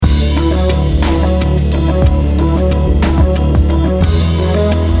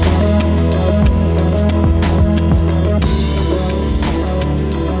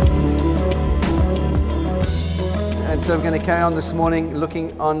carry on this morning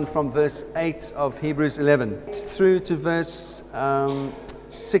looking on from verse 8 of Hebrews 11 through to verse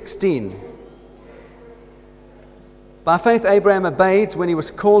 16. By faith Abraham obeyed when he was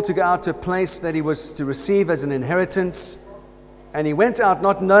called to go out to a place that he was to receive as an inheritance, and he went out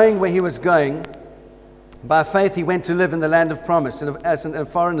not knowing where he was going. By faith he went to live in the land of promise, as in a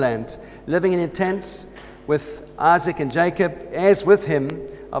foreign land, living in tents with Isaac and Jacob, heirs with him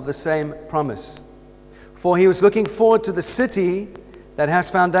of the same promise. For he was looking forward to the city that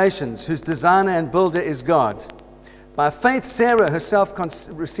has foundations, whose designer and builder is God. By faith Sarah herself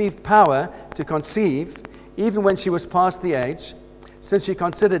received power to conceive, even when she was past the age, since she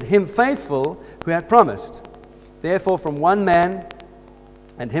considered him faithful who had promised. Therefore from one man,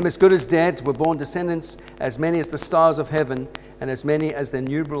 and him as good as dead, were born descendants as many as the stars of heaven, and as many as the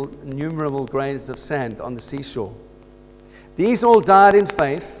innumerable grains of sand on the seashore. These all died in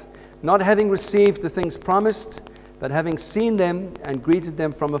faith, not having received the things promised, but having seen them and greeted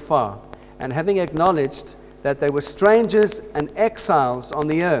them from afar, and having acknowledged that they were strangers and exiles on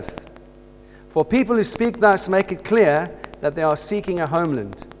the earth. For people who speak thus make it clear that they are seeking a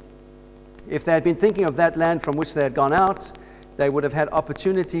homeland. If they had been thinking of that land from which they had gone out, they would have had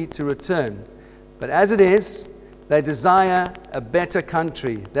opportunity to return. But as it is, they desire a better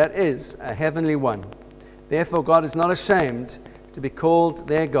country, that is, a heavenly one. Therefore God is not ashamed to be called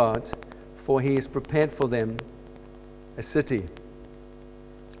their God, for he has prepared for them a city.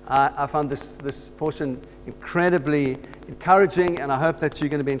 I found this portion incredibly encouraging, and I hope that you're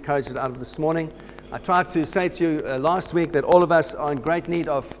going to be encouraged out of this morning. I tried to say to you last week that all of us are in great need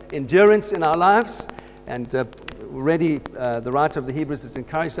of endurance in our lives, and already the writer of the Hebrews has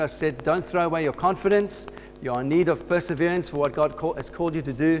encouraged us, said, don't throw away your confidence. You are in need of perseverance for what God has called you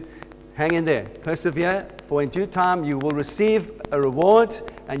to do. Hang in there, persevere, for in due time you will receive a reward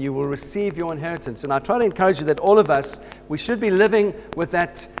and you will receive your inheritance. And I try to encourage you that all of us, we should be living with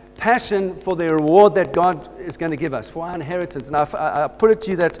that passion for the reward that God is going to give us, for our inheritance. And I put it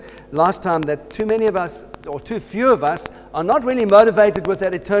to you that last time, that too many of us, or too few of us, are not really motivated with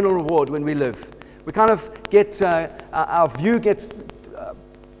that eternal reward when we live. We kind of get, our view gets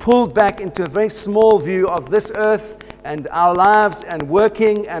pulled back into a very small view of this earth and our lives and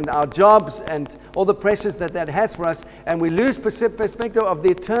working and our jobs and all the pressures that has for us, and we lose perspective of the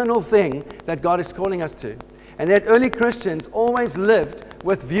eternal thing that God is calling us to. And that early Christians always lived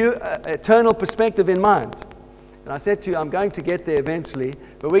with eternal perspective in mind. And I said to you, I'm going to get there eventually,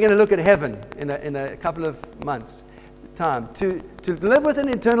 but we're going to look at heaven in a couple of months' time. To live with an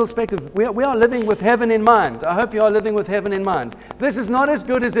eternal perspective, we are living with heaven in mind. I hope you are living with heaven in mind. This is not as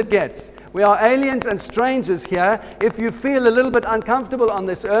good as it gets. We are aliens and strangers here. If you feel a little bit uncomfortable on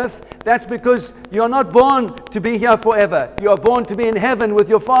this earth, that's because you are not born to be here forever. You are born to be in heaven with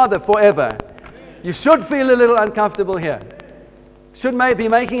your Father forever. You should feel a little uncomfortable here. Should be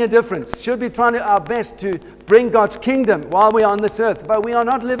making a difference. Should be trying our best to bring God's kingdom while we are on this earth. But we are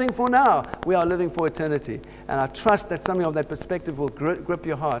not living for now. We are living for eternity. And I trust that something of that perspective will grip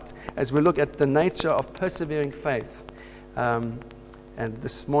your heart as we look at the nature of persevering faith. And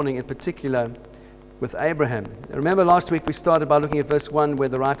this morning in particular with Abraham. Remember last week we started by looking at verse 1 where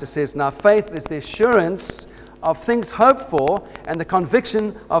the writer says, now faith is the assurance of things hoped for and the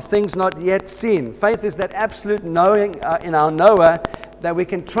conviction of things not yet seen. Faith is that absolute knowing in our knower that we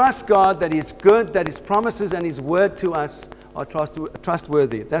can trust God, that He's good, that His promises and His word to us are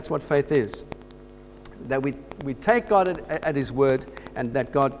trustworthy. That's what faith is. That we take God at His word and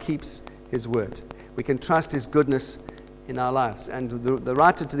that God keeps His word. We can trust His goodness in our lives. And the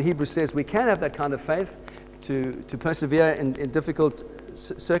writer to the Hebrews says we can have that kind of faith to persevere in difficult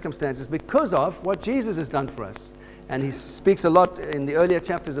circumstances because of what Jesus has done for us. And he speaks a lot in the earlier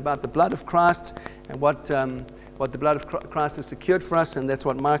chapters about the blood of Christ and what the blood of Christ has secured for us, and that's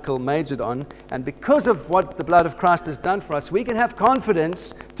what Michael majored on. And because of what the blood of Christ has done for us, we can have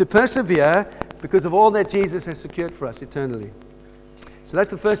confidence to persevere because of all that Jesus has secured for us eternally. So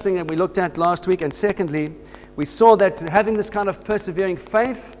that's the first thing that we looked at last week. And secondly, we saw that having this kind of persevering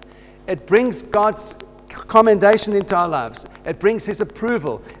faith, it brings God's commendation into our lives. It brings His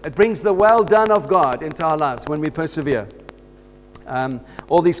approval. It brings the well done of God into our lives when we persevere.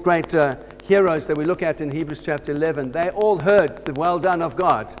 All these great heroes that we look at in Hebrews chapter 11, they all heard the well done of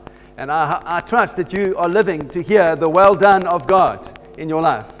God. And I trust that you are living to hear the well done of God in your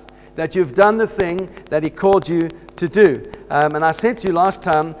life. That you've done the thing that He called you to do. And I said to you last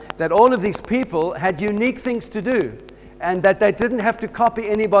time that all of these people had unique things to do. And that they didn't have to copy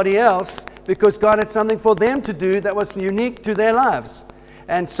anybody else because God had something for them to do that was unique to their lives.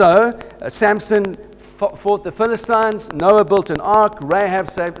 And so Samson fought the Philistines. Noah built an ark. Rahab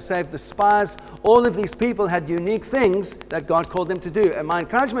saved the spies. All of these people had unique things that God called them to do. And my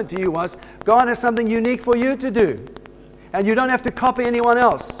encouragement to you was, God has something unique for you to do. And you don't have to copy anyone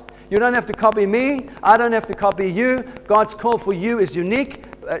else. You don't have to copy me. I don't have to copy you. God's call for you is unique.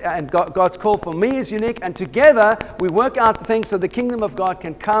 And God's call for me is unique. And together we work out the things so the kingdom of God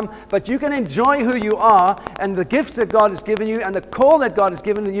can come. But you can enjoy who you are and the gifts that God has given you and the call that God has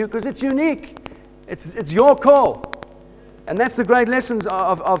given to you because it's unique. It's your call. And that's the great lessons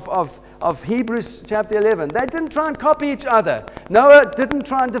of Hebrews chapter 11. They didn't try and copy each other. Noah didn't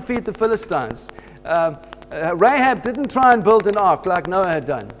try and defeat the Philistines. Rahab didn't try and build an ark like Noah had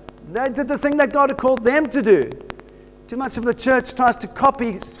done. They did the thing that God had called them to do. Too much of the church tries to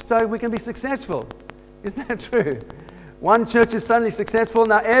copy so we can be successful. Isn't that true? One church is suddenly successful.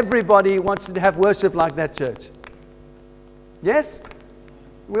 Now everybody wants to have worship like that church. Yes?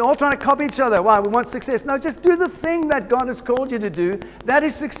 We're all trying to copy each other. Why? We want success. No, just do the thing that God has called you to do. That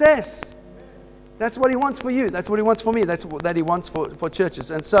is success. That's what He wants for you. That's what He wants for me. That's what He wants for churches.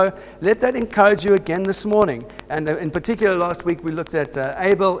 And so let that encourage you again this morning. And in particular, last week we looked at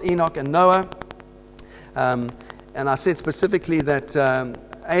Abel, Enoch, and Noah. And I said specifically that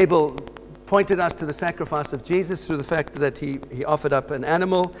Abel pointed us to the sacrifice of Jesus through the fact that he offered up an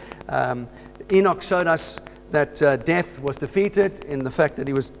animal. Enoch showed us that death was defeated in the fact that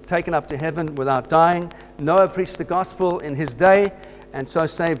he was taken up to heaven without dying. Noah preached the gospel in his day and so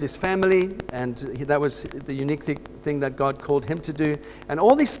saved his family, and that was the unique thing that God called him to do. And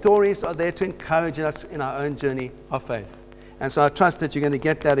all these stories are there to encourage us in our own journey of faith. And so I trust that you're going to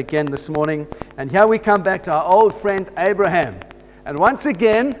get that again this morning. And here we come back to our old friend Abraham. And once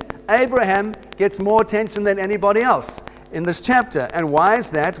again, Abraham gets more attention than anybody else in this chapter. And why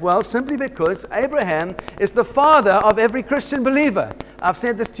is that? Well, simply because Abraham is the father of every Christian believer. I've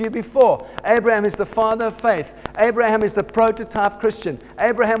said this to you before. Abraham is the father of faith. Abraham is the prototype Christian.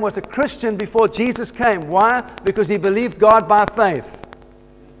 Abraham was a Christian before Jesus came. Why? Because he believed God by faith.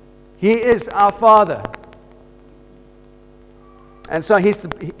 He is our father. And so he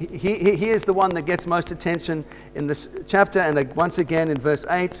is the one that gets most attention in this chapter. And once again in verse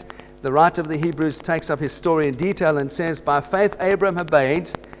 8, the writer of the Hebrews takes up his story in detail and says, by faith Abraham obeyed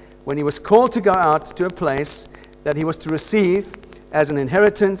when he was called to go out to a place that he was to receive as an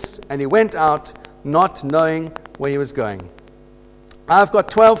inheritance, and he went out not knowing where he was going. I've got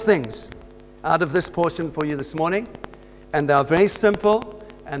 12 things out of this portion for you this morning, and they are very simple,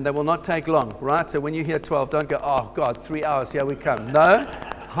 and they will not take long, right? So when you hear 12, don't go, oh God, 3 hours, here we come. No,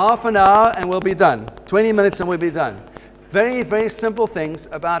 half an hour and we'll be done. 20 minutes and we'll be done. Very, very simple things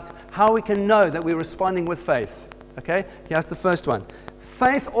about how we can know that we're responding with faith. Okay, here's the first one.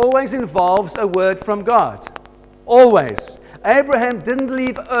 Faith always involves a word from God. Always. Abraham didn't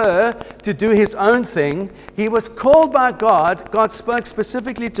leave Ur to do his own thing. He was called by God. God spoke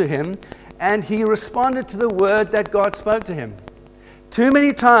specifically to him, and he responded to the word that God spoke to him. Too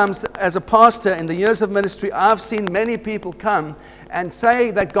many times as a pastor in the years of ministry, I've seen many people come and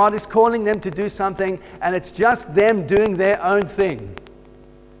say that God is calling them to do something, and it's just them doing their own thing.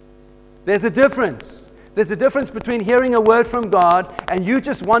 There's a difference. There's a difference between hearing a word from God and you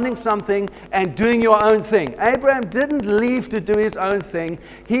just wanting something and doing your own thing. Abraham didn't leave to do his own thing.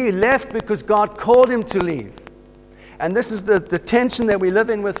 He left because God called him to leave. And this is the tension that we live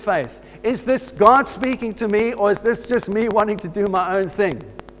in with faith. Is this God speaking to me, or is this just me wanting to do my own thing?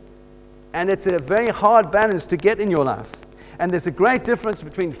 And it's a very hard balance to get in your life. And there's a great difference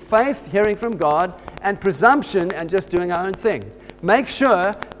between faith, hearing from God, and presumption and just doing our own thing. Make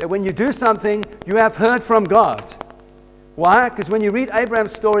sure that when you do something, you have heard from God. Why? Because when you read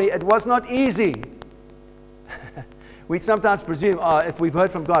Abraham's story, it was not easy. We sometimes presume, if we've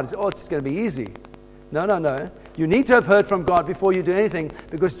heard from God, it's going to be easy. No. You need to have heard from God before you do anything,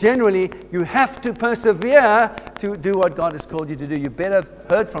 because generally you have to persevere to do what God has called you to do. You better have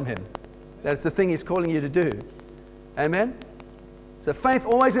heard from Him. That's the thing He's calling you to do. Amen? So faith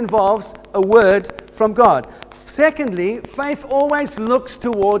always involves a word from God. Secondly, faith always looks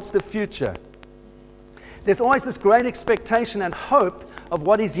towards the future. There's always this great expectation and hope of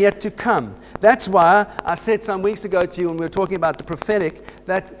what is yet to come. That's why I said some weeks ago to you when we were talking about the prophetic,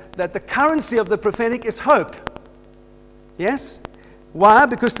 that the currency of the prophetic is hope. Yes? Why?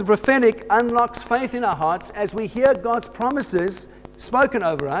 Because the prophetic unlocks faith in our hearts. As we hear God's promises spoken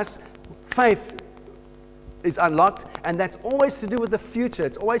over us, faith is unlocked, and that's always to do with the future.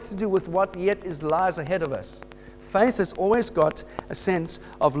 It's always to do with what yet lies ahead of us. Faith has always got a sense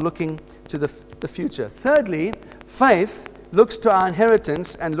of looking to the future. Thirdly, faith looks to our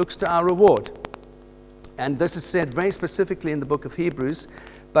inheritance and looks to our reward. And this is said very specifically in the book of Hebrews.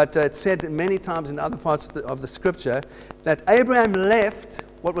 but it's said many times in other parts of the scripture that Abraham left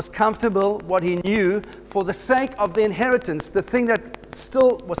what was comfortable, what he knew, for the sake of the inheritance, the thing that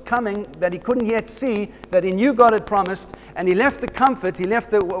still was coming, that he couldn't yet see, that he knew God had promised, and he left the comfort, he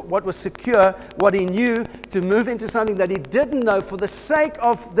left what was secure, what he knew, to move into something that he didn't know for the sake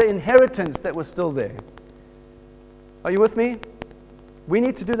of the inheritance that was still there. Are you with me? We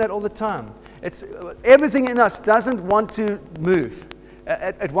need to do that all the time. Everything in us doesn't want to move.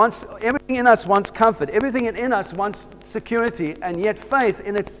 Everything in us wants comfort. Everything in us wants security. And yet faith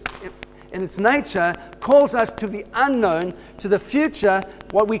in its nature calls us to the unknown, to the future,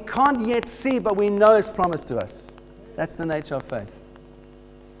 what we can't yet see but we know is promised to us. That's the nature of faith.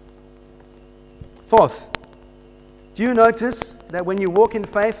 Fourth, do you notice that when you walk in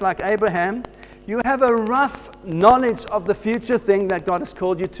faith like Abraham, you have a rough knowledge of the future thing that God has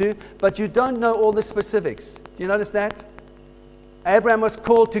called you to, but you don't know all the specifics? Do you notice that? Abraham was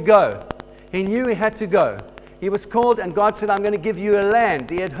called to go. He knew he had to go. He was called, and God said, I'm going to give you a land.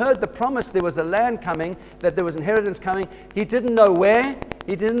 He had heard the promise there was a land coming, that there was inheritance coming. He didn't know where,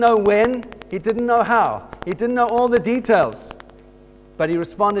 he didn't know when, he didn't know how. He didn't know all the details, but he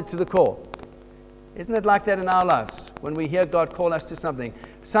responded to the call. Isn't it like that in our lives when we hear God call us to something?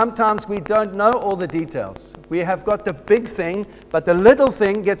 Sometimes we don't know all the details. We have got the big thing, but the little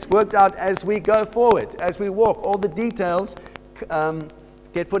thing gets worked out as we go forward, as we walk. All the details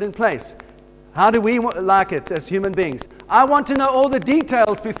get put in place. How do we like it as human beings? I want to know all the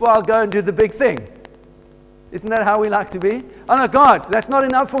details before I'll go and do the big thing. Isn't that how we like to be? Oh no, God, that's not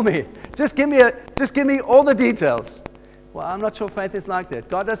enough for me. Just give me all the details. Well, I'm not sure faith is like that.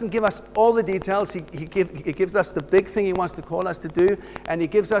 God doesn't give us all the details. He gives us the big thing He wants to call us to do, and He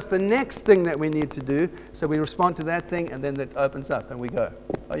gives us the next thing that we need to do. So we respond to that thing, and then it opens up, and we go.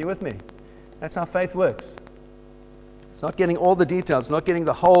 Are you with me? That's how faith works. It's not getting all the details, not getting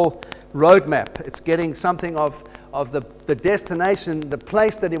the whole roadmap. It's getting something of the destination, the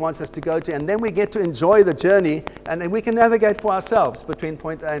place that He wants us to go to, and then we get to enjoy the journey, and then we can navigate for ourselves between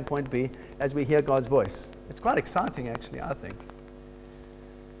point A and point B as we hear God's voice. It's quite exciting, actually, I think.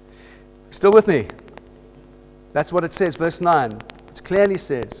 Still with me? That's what it says, verse 9. It clearly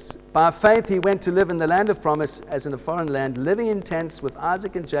says, by faith he went to live in the land of promise as in a foreign land, living in tents with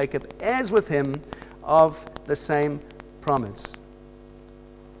Isaac and Jacob, as with him of the same promise.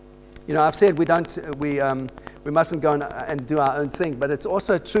 You know, I've said we mustn't go and do our own thing, but it's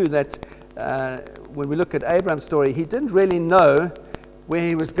also true that when we look at Abraham's story, he didn't really know where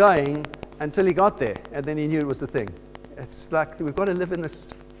he was going until he got there, and then he knew it was the thing. It's like we've got to live in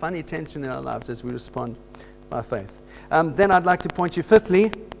this funny tension in our lives as we respond by faith. Then I'd like to point you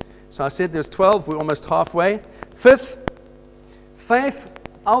fifthly. So I said there's 12, we're almost halfway. Fifth, faith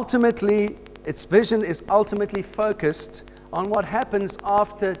ultimately, its vision is ultimately focused on what happens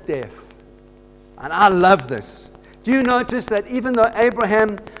after death. And I love this. Do you notice that even though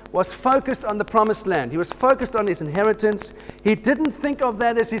Abraham was focused on the promised land, he was focused on his inheritance, he didn't think of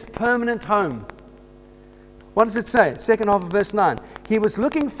that as his permanent home. What does it say? Second half of verse 9. He was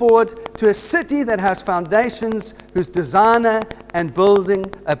looking forward to a city that has foundations, whose designer and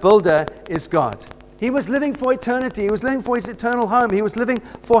builder is God. He was living for eternity. He was living for his eternal home. He was living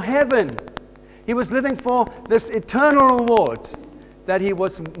for heaven. He was living for this eternal reward that he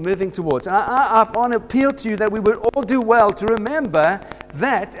was moving towards. And I want to appeal to you that we would all do well to remember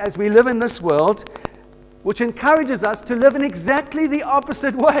that as we live in this world, which encourages us to live in exactly the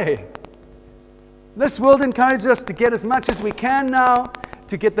opposite way. This world encourages us to get as much as we can now,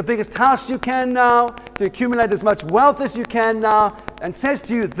 to get the biggest house you can now, to accumulate as much wealth as you can now, and says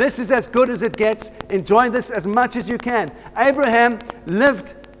to you, this is as good as it gets, enjoy this as much as you can. Abraham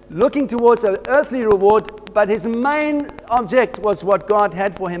lived looking towards an earthly reward, but his main object was what God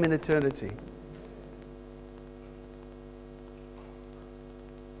had for him in eternity.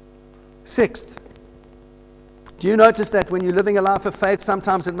 Sixth, do you notice that when you're living a life of faith,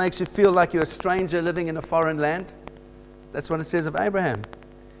 sometimes it makes you feel like you're a stranger living in a foreign land? That's what it says of Abraham.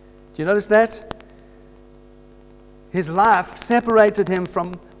 Do you notice that? His life separated him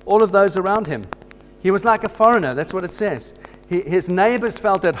from all of those around him. He was like a foreigner, that's what it says. His neighbors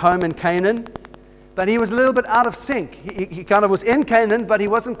felt at home in Canaan, but he was a little bit out of sync. He kind of was in Canaan, but he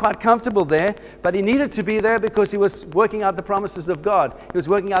wasn't quite comfortable there. But he needed to be there because he was working out the promises of God. He was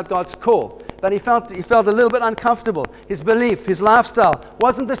working out God's call. But he felt a little bit uncomfortable. His belief, his lifestyle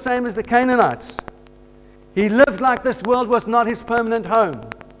wasn't the same as the Canaanites. He lived like this world was not his permanent home.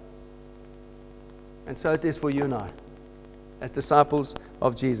 And so it is for you and I. as disciples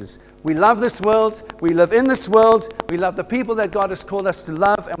of Jesus. We love this world. We live in this world. We love the people that God has called us to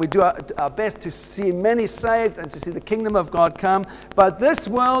love, and we do our best to see many saved and to see the kingdom of God come. But this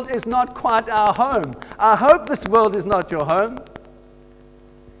world is not quite our home. I hope this world is not your home.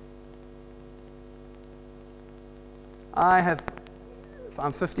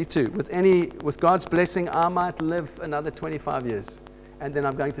 I'm 52. With God's blessing, I might live another 25 years, and then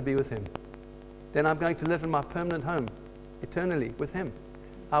I'm going to be with Him. Then I'm going to live in my permanent home, eternally with Him.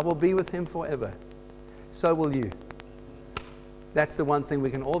 I will be with Him forever. So will you. That's the one thing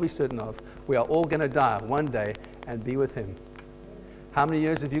we can all be certain of. We are all going to die one day and be with Him. How many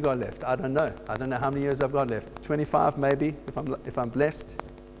years have you got left? I don't know. I don't know how many years I've got left. 25 maybe, if I'm blessed.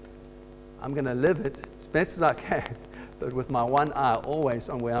 I'm going to live it as best as I can, but with my one eye always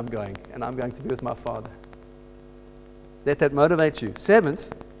on where I'm going, and I'm going to be with my Father. Let that motivate you.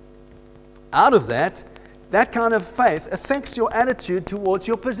 Seventh, out of that kind of faith affects your attitude towards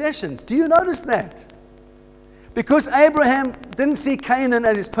your possessions. Do you notice that? Because Abraham didn't see Canaan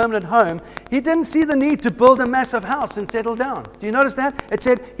as his permanent home, he didn't see the need to build a massive house and settle down. Do you notice that? It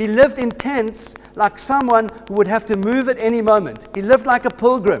said he lived in tents like someone who would have to move at any moment. He lived like a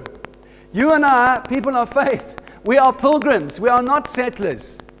pilgrim. You and I, people of faith, we are pilgrims. We are not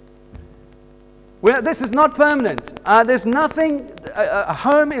settlers. This is not permanent. There's nothing. A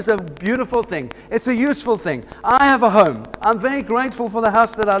home is a beautiful thing. It's a useful thing. I have a home. I'm very grateful for the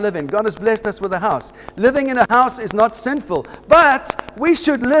house that I live in. God has blessed us with a house. Living in a house is not sinful. But we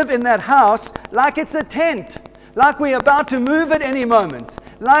should live in that house like it's a tent. Like we're about to move at any moment.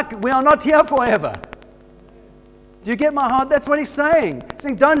 Like we are not here forever. Do you get my heart? That's what he's saying. He's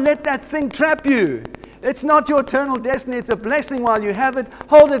saying, don't let that thing trap you. It's not your eternal destiny. It's a blessing while you have it.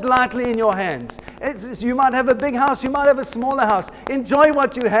 Hold it lightly in your hands. You might have a big house. You might have a smaller house. Enjoy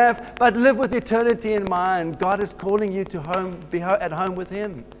what you have, but live with eternity in mind. God is calling you to be at home with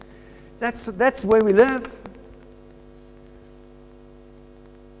Him. That's where we live.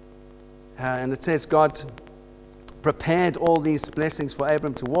 And it says God prepared all these blessings for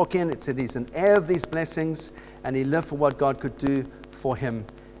Abram to walk in. It said he's an heir of these blessings, and he lived for what God could do for him.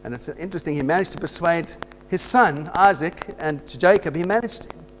 And it's interesting, he managed to persuade his son, Isaac, and Jacob. He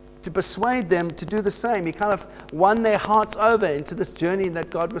managed to persuade them to do the same. He kind of won their hearts over into this journey that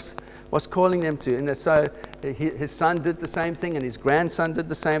God was calling them to. And so his son did the same thing, and his grandson did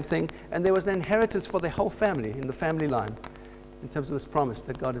the same thing. And there was an inheritance for their whole family in the family line in terms of this promise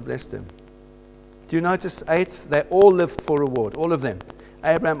that God had blessed them. Do you notice 8? They all lived for reward, all of them.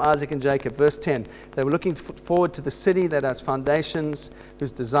 Abraham, Isaac, and Jacob. Verse 10, they were looking forward to the city that has foundations,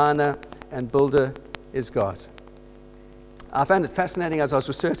 whose designer and builder is God. I found it fascinating as I was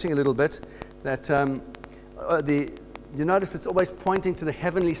researching a little bit that you notice it's always pointing to the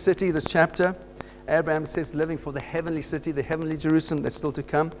heavenly city, this chapter. Abraham says living for the heavenly city, the heavenly Jerusalem that's still to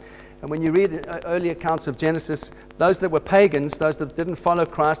come. And when you read early accounts of Genesis, those that were pagans, those that didn't follow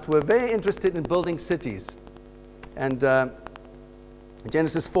Christ, were very interested in building cities. And in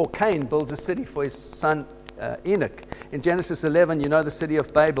Genesis 4, Cain builds a city for his son Enoch. In Genesis 11, you know the city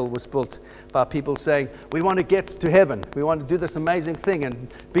of Babel was built by people saying, we want to get to heaven. We want to do this amazing thing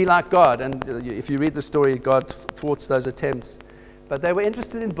and be like God. And if you read the story, God thwarts those attempts. But they were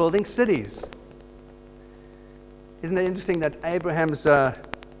interested in building cities. Isn't it interesting that Abraham's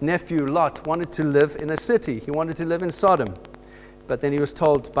nephew Lot wanted to live in a city? He wanted to live in Sodom. But then he was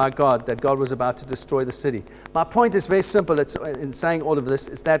told by God that God was about to destroy the city. My point is very simple in saying all of this,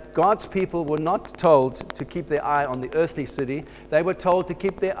 is that God's people were not told to keep their eye on the earthly city. They were told to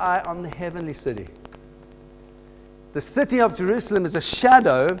keep their eye on the heavenly city. The city of Jerusalem is a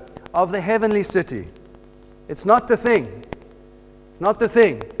shadow of the heavenly city. It's not the thing. It's not the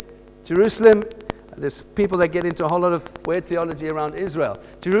thing. Jerusalem, there's people that get into a whole lot of weird theology around Israel.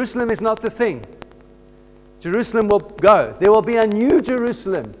 Jerusalem is not the thing. Jerusalem will go. There will be a new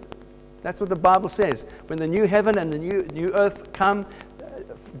Jerusalem. That's what the Bible says. When the new heaven and the new earth come,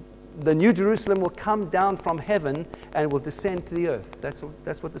 the new Jerusalem will come down from heaven and will descend to the earth. That's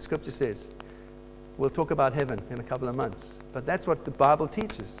what the scripture says. We'll talk about heaven in a couple of months. But that's what the Bible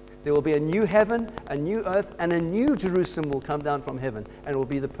teaches. There will be a new heaven, a new earth, and a new Jerusalem will come down from heaven, and it will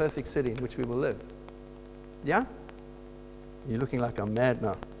be the perfect city in which we will live. Yeah? You're looking like I'm mad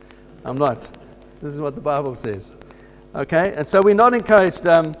now. I'm not. This is what the Bible says. Okay? And so we're not encouraged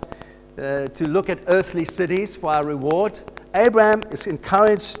to look at earthly cities for our reward. Abraham is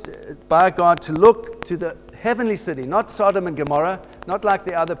encouraged by God to look to the heavenly city, not Sodom and Gomorrah, not like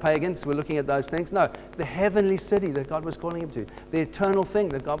the other pagans were looking at those things. No, the heavenly city that God was calling him to, the eternal thing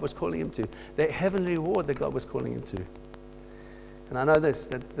that God was calling him to, the heavenly reward that God was calling him to. And I know this,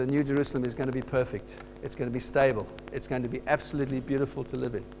 that the New Jerusalem is going to be perfect. It's going to be stable. It's going to be absolutely beautiful to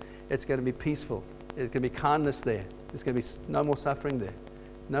live in. It's going to be peaceful. There's going to be kindness there. There's going to be no more suffering there.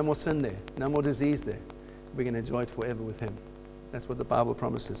 No more sin there. No more disease there. We're going to enjoy it forever with Him. That's what the Bible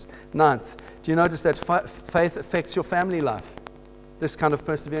promises. Ninth, do you notice that faith affects your family life? This kind of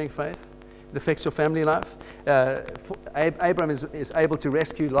persevering faith, it affects your family life. Abraham is able to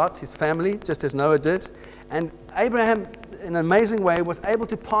rescue Lot, his family, just as Noah did. And Abraham, in an amazing way, was able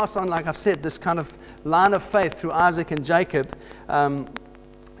to pass on, like I've said, this kind of line of faith through Isaac and Jacob.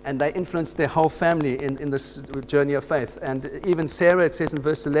 And they influenced their whole family in this journey of faith. And even Sarah, it says in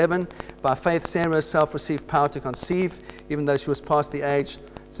verse 11, by faith Sarah herself received power to conceive, even though she was past the age,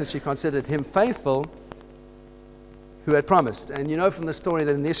 since she considered him faithful who had promised. And you know from the story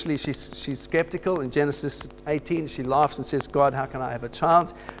that initially she's skeptical. In Genesis 18, she laughs and says, God, how can I have a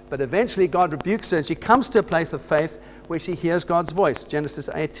child? But eventually God rebukes her, and she comes to a place of faith where she hears God's voice, Genesis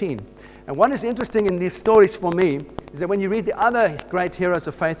 18. And what is interesting in these stories for me is that when you read the other great heroes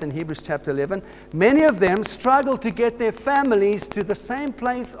of faith in Hebrews chapter 11, many of them struggle to get their families to the same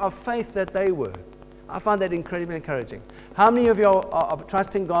place of faith that they were. I find that incredibly encouraging. How many of you are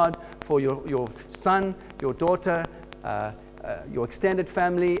trusting God for your son, your daughter, your extended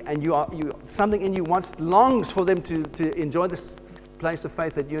family, and something in you longs for them to enjoy this place of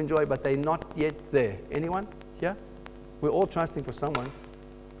faith that you enjoy, but they're not yet there? Anyone? Yeah? We're all trusting for someone.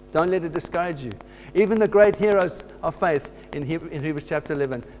 Don't let it discourage you. Even the great heroes of faith in Hebrews chapter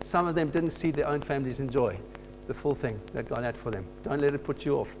 11, some of them didn't see their own families enjoy the full thing that God had for them. Don't let it put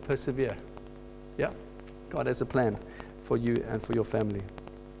you off. Persevere. Yeah? God has a plan for you and for your family.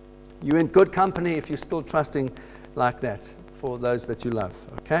 You're in good company if you're still trusting like that for those that you love.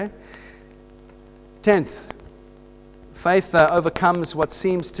 Okay? 10th, faith overcomes what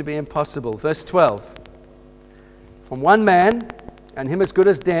seems to be impossible. Verse 12. From one man, and him as good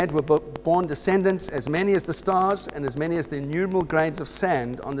as dead, were born descendants as many as the stars and as many as the innumerable grains of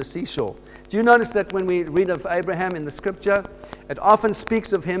sand on the seashore. Do you notice that when we read of Abraham in the scripture, it often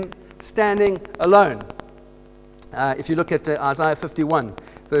speaks of him standing alone? If you look at Isaiah 51,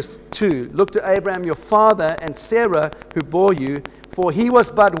 verse 2, look to Abraham your father and Sarah who bore you, for he was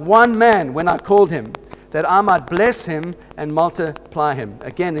but one man when I called him, that I might bless him and multiply him.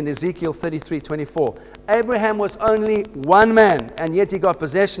 Again in Ezekiel 33:24. Abraham was only one man, and yet he got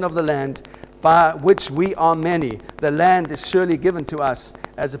possession of the land by which we are many. The land is surely given to us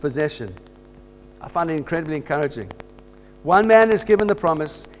as a possession. I find it incredibly encouraging. One man is given the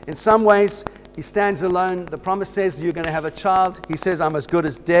promise. In some ways, he stands alone. The promise says you're going to have a child. He says, I'm as good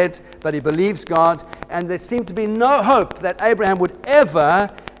as dead, but he believes God. And there seemed to be no hope that Abraham would ever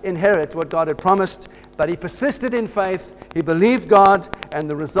inherit what God had promised. But he persisted in faith. He believed God. And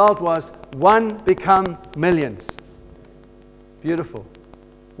the result was one become millions. Beautiful.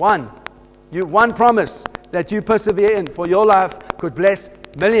 One promise that you persevere in for your life could bless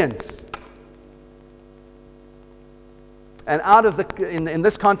millions. And out of in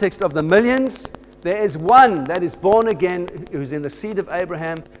this context of the millions, there is one that is born again, who's in the seed of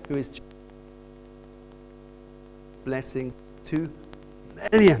Abraham, who is blessing to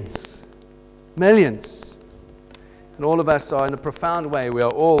millions. Millions. And all of us are, in a profound way, we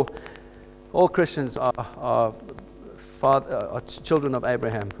are all Christians are children of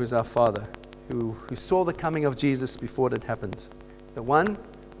Abraham, who's our father, who saw the coming of Jesus before it had happened. The one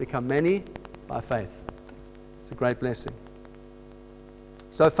become many by faith. It's a great blessing.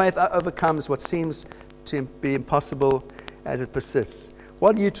 So faith overcomes what seems to be impossible as it persists.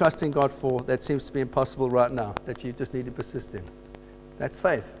 What are you trusting God for that seems to be impossible right now, that you just need to persist in? That's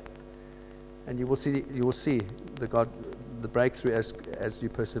faith. And you will see the breakthrough as you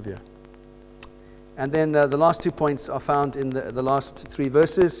persevere. And then the last 2 points are found in the last 3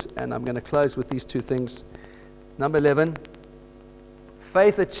 verses, and I'm going to close with these 2 things. Number 11,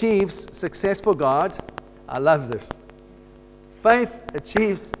 faith achieves success for God. I love this. Faith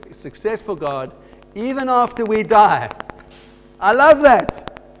achieves success for God even after we die. I love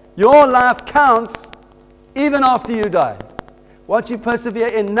that. Your life counts even after you die. What you persevere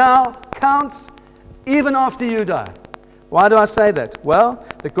in now counts even after you die. Why do I say that? Well,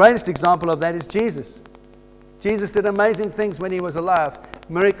 the greatest example of that is Jesus. Jesus did amazing things when he was alive.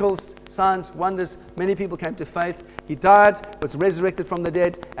 Miracles, signs, wonders. Many people came to faith. He died, was resurrected from the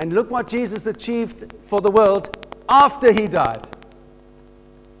dead. And look what Jesus achieved for the world after he died.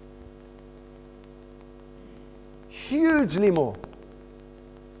 Hugely more.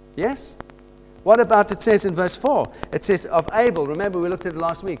 Yes? What about, it says in verse 4, it says of Abel, remember we looked at it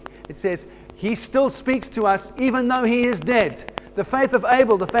last week, it says, he still speaks to us even though he is dead. The faith of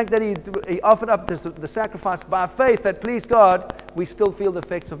Abel, the fact that he offered up the sacrifice by faith that pleased God, we still feel the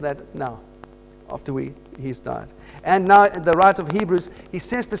effects of that now, after he's died. And now the writer of Hebrews, he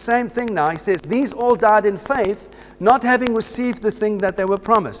says the same thing now. He says, these all died in faith, not having received the thing that they were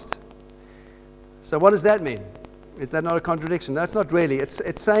promised. So what does that mean? Is that not a contradiction? That's not really.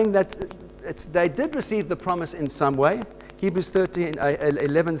 It's saying that they did receive the promise in some way. Hebrews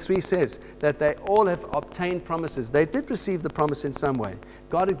 11:3 says that they all have obtained promises. They did receive the promise in some way.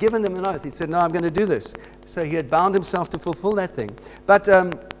 God had given them an oath. He said, no, I'm going to do this. So he had bound himself to fulfill that thing. But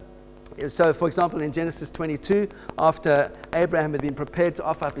so, for example, in Genesis 22, after Abraham had been prepared to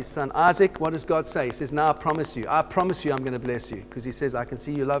offer up his son Isaac, what does God say? He says, now I promise you I'm going to bless you, because he says, I can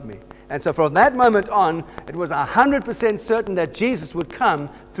see you love me. And so from that moment on, it was 100% certain that Jesus would come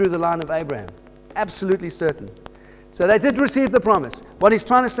through the line of Abraham. Absolutely certain. So they did receive the promise. What he's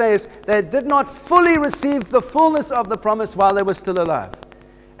trying to say is they did not fully receive the fullness of the promise while they were still alive.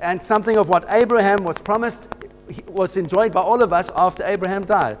 And something of what Abraham was promised was enjoyed by all of us after Abraham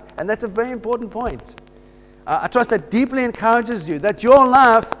died. And that's a very important point. I trust that deeply encourages you that your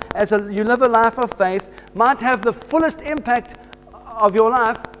life, you live a life of faith, might have the fullest impact of your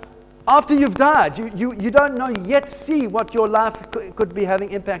life after you've died. You don't know yet see what your life could be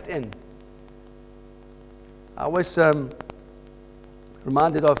having impact in. I was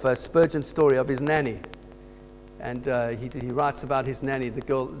reminded of Spurgeon's story of his nanny. And he writes about his nanny, the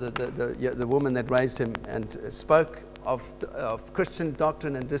girl, the woman that raised him, and spoke of Christian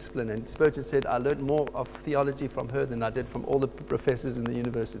doctrine and discipline. And Spurgeon said, I learned more of theology from her than I did from all the professors in the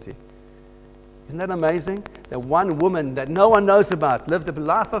university. Isn't that amazing? That one woman that no one knows about lived a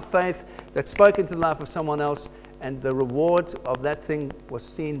life of faith that spoke into the life of someone else, and the reward of that thing was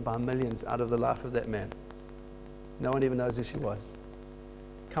seen by millions out of the life of that man. No one even knows who she was.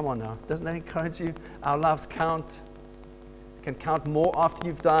 Come on now. Doesn't that encourage you? Our lives count. Can count more after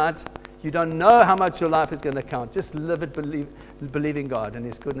you've died. You don't know how much your life is going to count. Just live it believing God and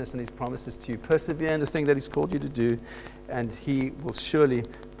His goodness and His promises to you. Persevere in the thing that He's called you to do, and He will surely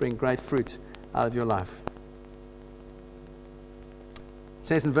bring great fruit out of your life. It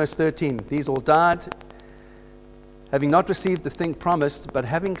says in verse 13, these all died, having not received the thing promised, but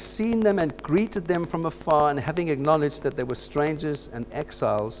having seen them and greeted them from afar, and having acknowledged that they were strangers and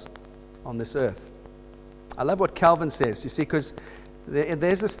exiles on this earth. I love what Calvin says, you see, because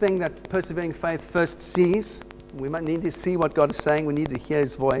there's this thing that persevering faith first sees. We might need to see what God is saying. We need to hear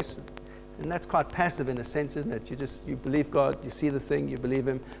His voice. And that's quite passive in a sense, isn't it? You believe God, you see the thing, you believe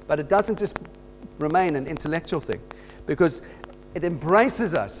Him. But it doesn't just remain an intellectual thing, because it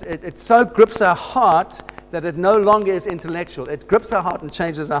embraces us. It so grips our heart that it no longer is intellectual. It grips our heart and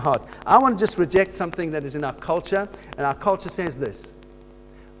changes our heart. I want to just reject something that is in our culture, and our culture says this: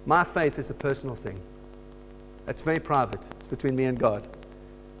 my faith is a personal thing. It's very private. It's between me and God.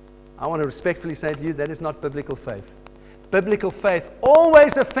 I want to respectfully say to you, that is not biblical faith. Biblical faith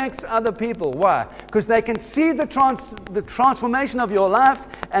always affects other people. Why? Because they can see the transformation of your life,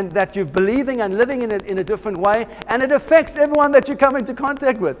 and that you're believing and living in it in a different way, and it affects everyone that you come into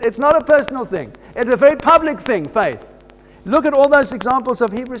contact with. It's not a personal thing. It's a very public thing, faith. Look at all those examples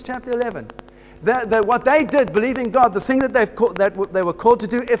of Hebrews chapter 11. What they did, believing God, the thing that they were called to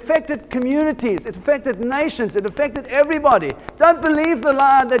do, affected communities, it affected nations, it affected everybody. Don't believe the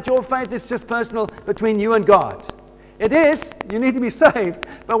lie that your faith is just personal between you and God. It is. You need to be saved.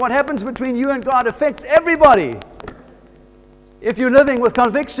 But what happens between you and God affects everybody. If you're living with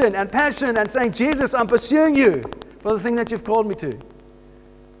conviction and passion and saying, Jesus, I'm pursuing you for the thing that you've called me to.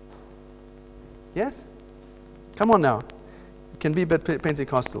 Yes? Come on now. You can be a bit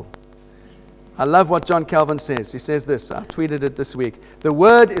Pentecostal. I love what John Calvin says. He says this, I tweeted it this week. The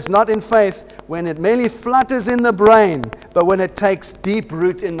word is not in faith when it merely flutters in the brain, but when it takes deep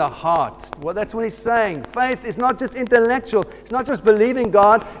root in the heart. Well, that's what he's saying. Faith is not just intellectual. It's not just believing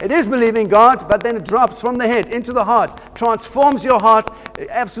God. It is believing God, but then it drops from the head into the heart, transforms your heart, it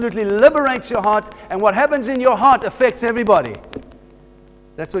absolutely liberates your heart, and what happens in your heart affects everybody.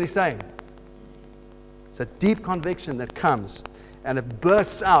 That's what he's saying. It's a deep conviction that comes, and it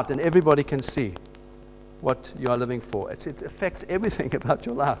bursts out, and everybody can see what you are living for. It affects everything about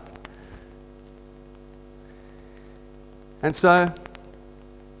your life. And so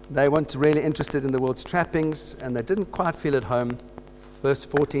they weren't really interested in the world's trappings, and they didn't quite feel at home. Verse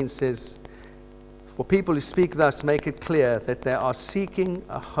 14 says, for people who speak thus make it clear that they are seeking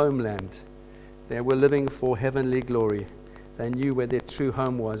a homeland. They were living for heavenly glory. They knew where their true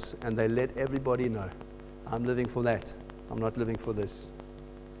home was, and they let everybody know. I'm living for that. I'm not living for this.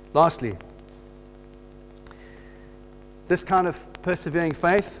 Lastly, this kind of persevering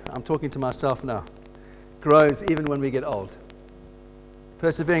faith, I'm talking to myself now, grows even when we get old.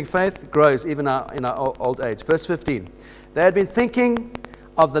 Persevering faith grows even in our old age. Verse 15. They had been thinking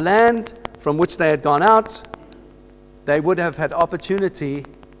of the land from which they had gone out. They would have had opportunity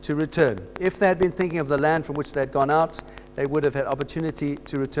to return. If they had been thinking of the land from which they had gone out, they would have had opportunity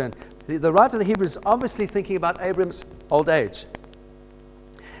to return. The writer of the Hebrews is obviously thinking about Abram's old age.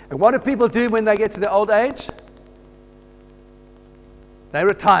 And what do people do when they get to their old age? They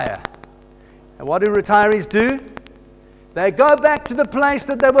retire. And what do retirees do? They go back to the place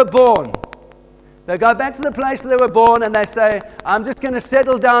that they were born. They go back to the place that they were born and they say, I'm just going to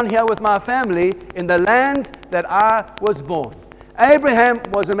settle down here with my family in the land that I was born. Abraham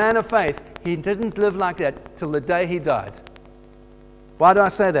was a man of faith. He didn't live like that till the day he died. Why do I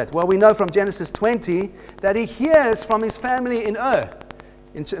say that? Well, we know from Genesis 20 that he hears from his family in Ur,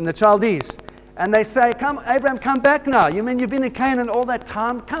 in the Chaldees. And they say, come, Abraham, come back now. You mean you've been in Canaan all that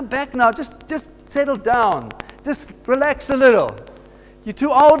time? Come back now. Just settle down. Just relax a little. You're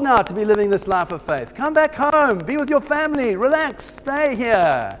too old now to be living this life of faith. Come back home. Be with your family. Relax. Stay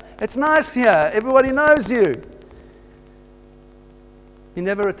here. It's nice here. Everybody knows you. He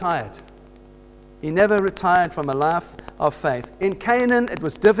never retired. He never retired from a life of faith. In Canaan, it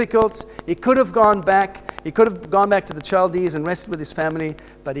was difficult. He could have gone back. He could have gone back to the Chaldees and rested with his family,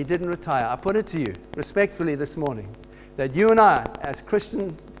 but he didn't retire. I put it to you respectfully this morning that you and I, as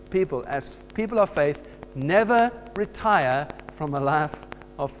Christian people, as people of faith, never retire from a life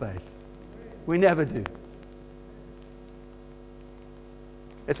of faith. We never do.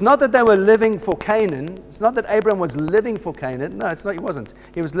 It's not that they were living for Canaan. It's not that Abraham was living for Canaan. No, it's not. He wasn't.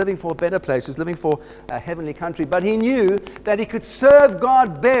 He was living for a better place. He was living for a heavenly country. But he knew that he could serve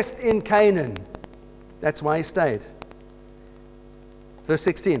God best in Canaan. That's why he stayed. Verse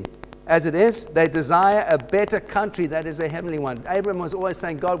 16. As it is, they desire a better country that is a heavenly one. Abraham was always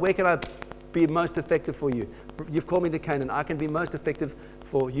saying, God, where can I be most effective for you? You've called me to Canaan. I can be most effective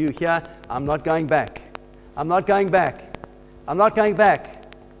for you here. I'm not going back. I'm not going back. I'm not going back.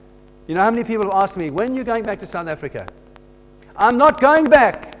 You know how many people have asked me, when are you going back to South Africa? I'm not going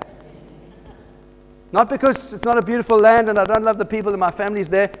back. Not because it's not a beautiful land and I don't love the people and my family's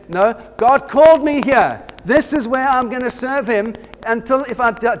there. No, God called me here. This is where I'm going to serve Him until if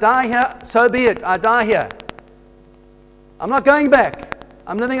I die here, so be it. I die here. I'm not going back.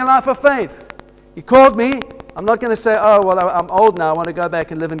 I'm living a life of faith. He called me. I'm not going to say, oh, well, I'm old now. I want to go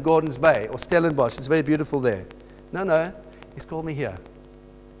back and live in Gordons Bay or Stellenbosch. It's very beautiful there. No. He's called me here.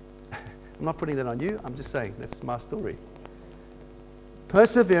 I'm not putting that on you. I'm just saying that's my story.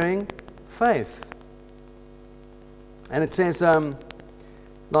 Persevering faith. And it says,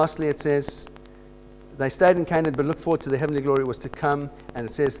 lastly, it says, they stayed in Canaan but looked forward to the heavenly glory was to come. And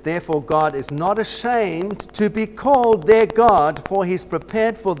it says, therefore God is not ashamed to be called their God, for He's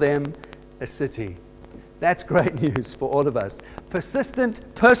prepared for them a city. That's great news for all of us.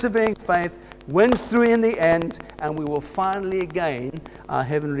 Persistent, persevering faith wins through in the end, and we will finally gain our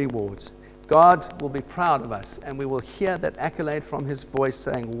heavenly rewards. God will be proud of us, and we will hear that accolade from His voice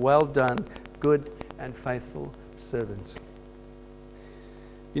saying, well done, good and faithful servant.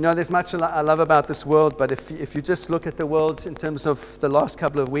 You know, there's much I love about this world, but if you just look at the world in terms of the last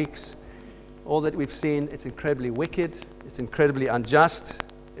couple of weeks, all that we've seen, it's incredibly wicked, it's incredibly unjust,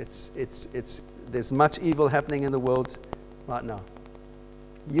 there's much evil happening in the world right now.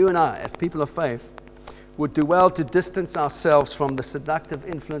 You and I, as people of faith, would do well to distance ourselves from the seductive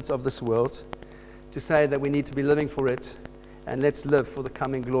influence of this world, to say that we need to be living for it, and let's live for the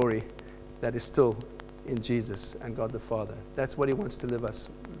coming glory that is still in Jesus and God the Father. That's what He wants to live us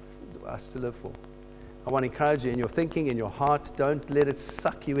to live for. I want to encourage you in your thinking, in your heart, don't let it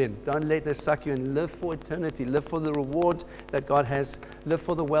suck you in. Don't let it suck you in. Live for eternity. Live for the reward that God has. Live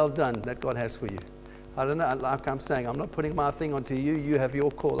for the well done that God has for you. I don't know, like I'm saying, I'm not putting my thing onto you. You have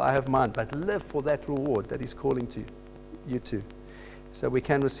your call, I have mine. But live for that reward that He's calling to you to. So we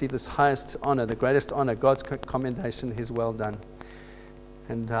can receive this highest honor, the greatest honor, God's commendation, His well done.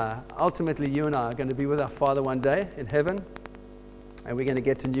 And ultimately, you and I are going to be with our Father one day in heaven. And we're going to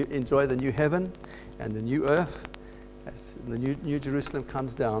get to enjoy the new heaven and the new earth as the new Jerusalem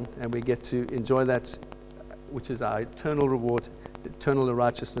comes down. And we get to enjoy that, which is our eternal reward. Eternal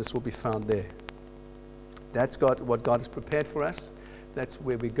righteousness will be found there. That's what God has prepared for us. That's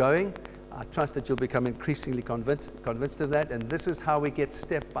where we're going. I trust that you'll become increasingly convinced of that. And this is how we get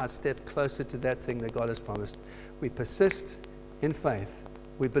step by step closer to that thing that God has promised. We persist in faith.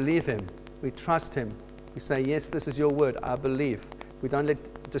 We believe Him. We trust Him. We say, yes, this is your word. I believe. We don't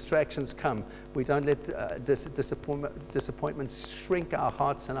let distractions come. We don't let disappointments shrink our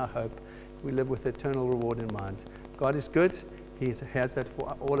hearts and our hope. We live with eternal reward in mind. God is good. He has that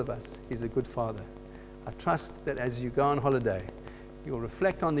for all of us. He's a good Father. I trust that as you go on holiday, You'll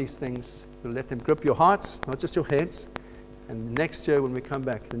reflect on these things. You'll let them grip your hearts, not just your heads. And next year when we come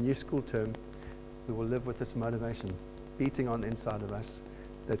back, the new school term, we will live with this motivation beating on the inside of us,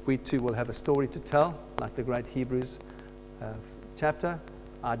 that we too will have a story to tell, like the great Hebrews chapter.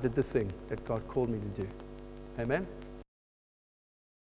 I did the thing that God called me to do. Amen.